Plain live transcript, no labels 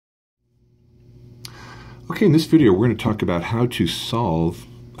Okay, in this video we're going to talk about how to solve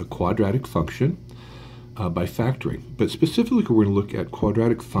a quadratic function by factoring. But specifically we're going to look at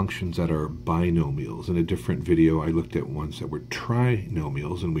quadratic functions that are binomials. In a different video I looked at ones that were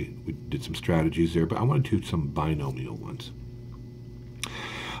trinomials, and we did some strategies there, but I want to do some binomial ones.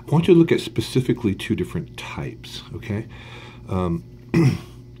 I want you to look at specifically two different types, okay?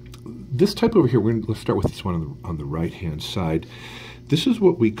 This type over here, let's start with this one on the right-hand side. This is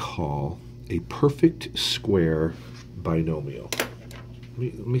what we call a perfect square binomial.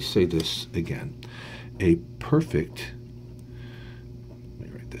 Let me say this again. A perfect, let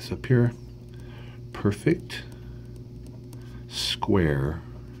me write this up here, perfect square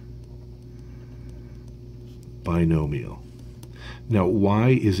binomial. Now, why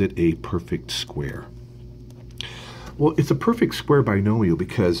is it a perfect square? Well, it's a perfect square binomial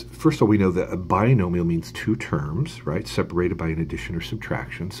because, first of all, we know that a binomial means two terms, right, separated by an addition or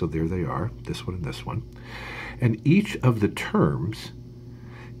subtraction. So there they are, this one and this one. And each of the terms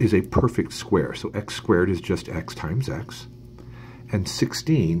is a perfect square. So x squared is just x times x, and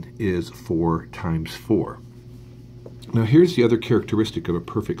 16 is 4 times 4. Now, here's the other characteristic of a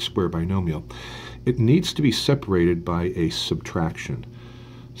perfect square binomial. It needs to be separated by a subtraction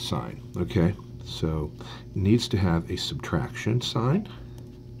sign, okay? So it needs to have a subtraction sign,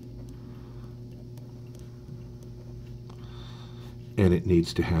 and it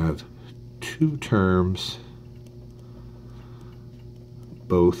needs to have two terms,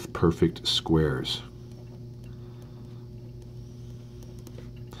 both perfect squares.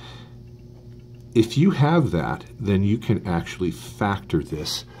 If you have that, then you can actually factor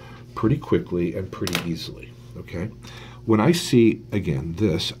this pretty quickly and pretty easily, okay? When I see, again,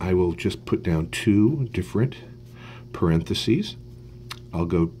 this, I will just put down two different parentheses. I'll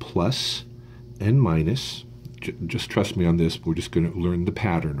go plus and minus. Just trust me on this. We're just going to learn the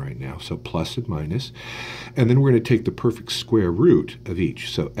pattern right now. So plus and minus. And then we're going to take the perfect square root of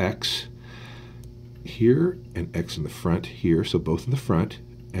each. So x here and x in the front here. So both in the front,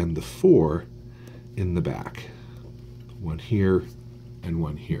 and the 4 in the back. One here and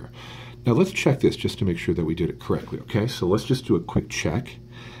one here. Now let's check this just to make sure that we did it correctly, okay? So let's just do a quick check,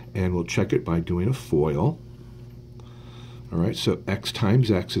 and we'll check it by doing a FOIL. All right, so x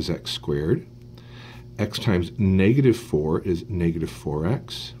times x is x squared. X times negative 4 is negative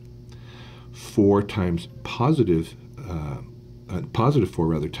 4x. 4 times positive 4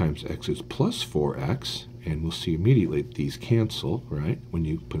 rather times x is plus 4x, and we'll see immediately these cancel, right, when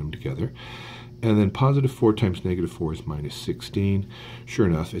you put them together. And then positive 4 times negative 4 is minus 16. Sure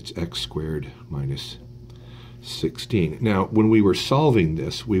enough, it's x squared minus 16. Now, when we were solving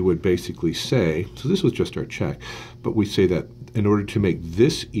this, we would basically say, so this was just our check, but we say that in order to make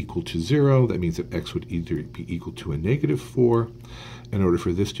this equal to 0, that means that x would either be equal to a negative 4. In order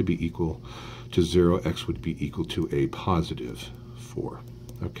for this to be equal to 0, x would be equal to a positive 4.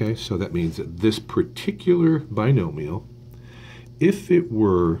 Okay, so that means that this particular binomial, if it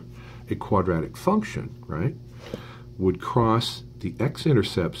were a quadratic function, right, would cross the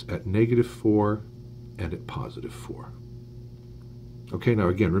x-intercepts at negative 4 and at positive 4. Okay, now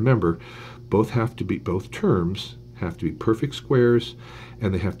again, remember, both terms have to be perfect squares,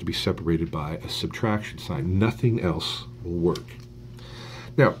 and they have to be separated by a subtraction sign. Nothing else will work.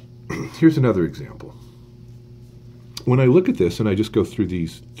 Now, here's another example. When I look at this and I just go through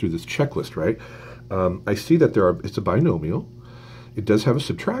this checklist, right, I see that it's a binomial. It does have a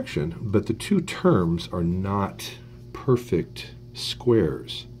subtraction, but the two terms are not perfect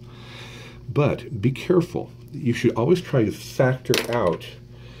squares. But be careful. You should always try to factor out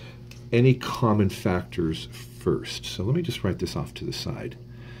any common factors first. So let me just write this off to the side.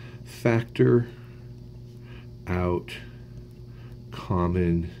 Factor out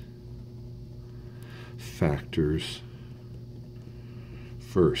common factors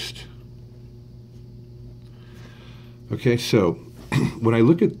first. Okay, so when I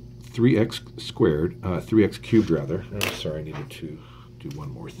look at 3x squared, 3x cubed rather, I'm sorry, I needed to do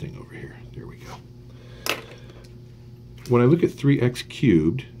one more thing over here. There we go. When I look at 3x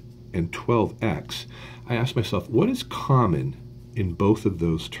cubed and 12x, I ask myself, what is common in both of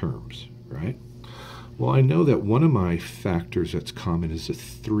those terms, right? Well, I know that one of my factors that's common is a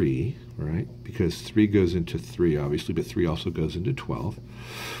 3, right? Because 3 goes into 3, obviously, but 3 also goes into 12.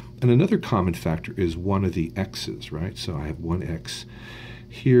 And another common factor is one of the x's, right? So I have one x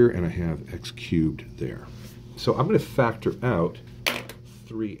here, and I have x cubed there. So I'm going to factor out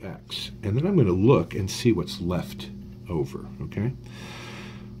 3x, and then I'm going to look and see what's left over, okay?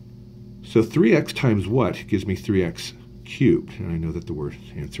 So 3x times what gives me 3x cubed? And I know that the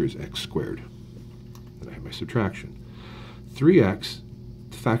answer is x squared. Then I have my subtraction. 3x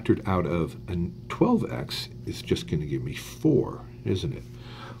factored out of a 12x is just going to give me 4, isn't it?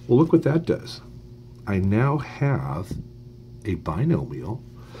 Well, look what that does. I now have a binomial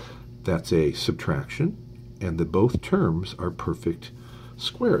that's a subtraction, and the both terms are perfect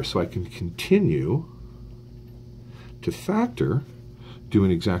squares. So I can continue to factor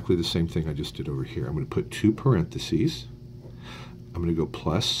doing exactly the same thing I just did over here. I'm going to put 2 parentheses. I'm going to go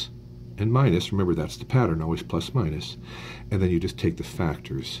plus and minus. Remember, that's the pattern, always plus minus. And then you just take the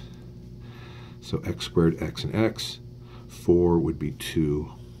factors. So x squared, x and x. 4 would be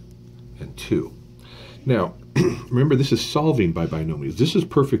 2 and 2. Now, remember, this is solving by binomials. This is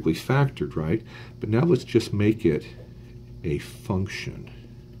perfectly factored, right? But now let's just make it a function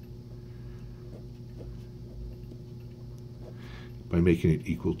by making it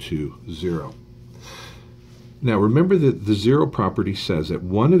equal to 0. Now, remember that the 0 property says that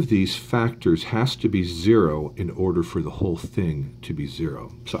one of these factors has to be 0 in order for the whole thing to be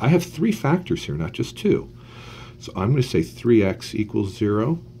 0. So I have 3 factors here, not just 2. So I'm going to say 3x equals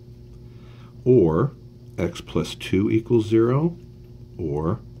 0, or x plus 2 equals 0,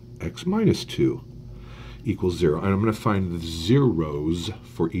 or x minus 2 equals 0. And I'm going to find the zeros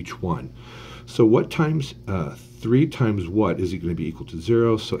for each one. So what times 3 times what is it going to be equal to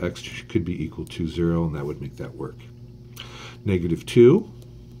 0? So x could be equal to 0, and that would make that work. Negative 2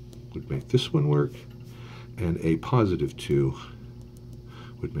 would make this one work, and a positive 2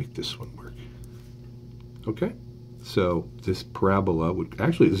 would make this one work. Okay? So this parabola would,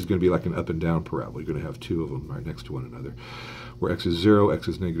 actually this is going to be like an up and down parabola. You're going to have 2 of them right next to one another, where x is 0, x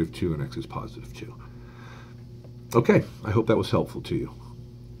is negative 2, and x is positive 2. Okay, I hope that was helpful to you.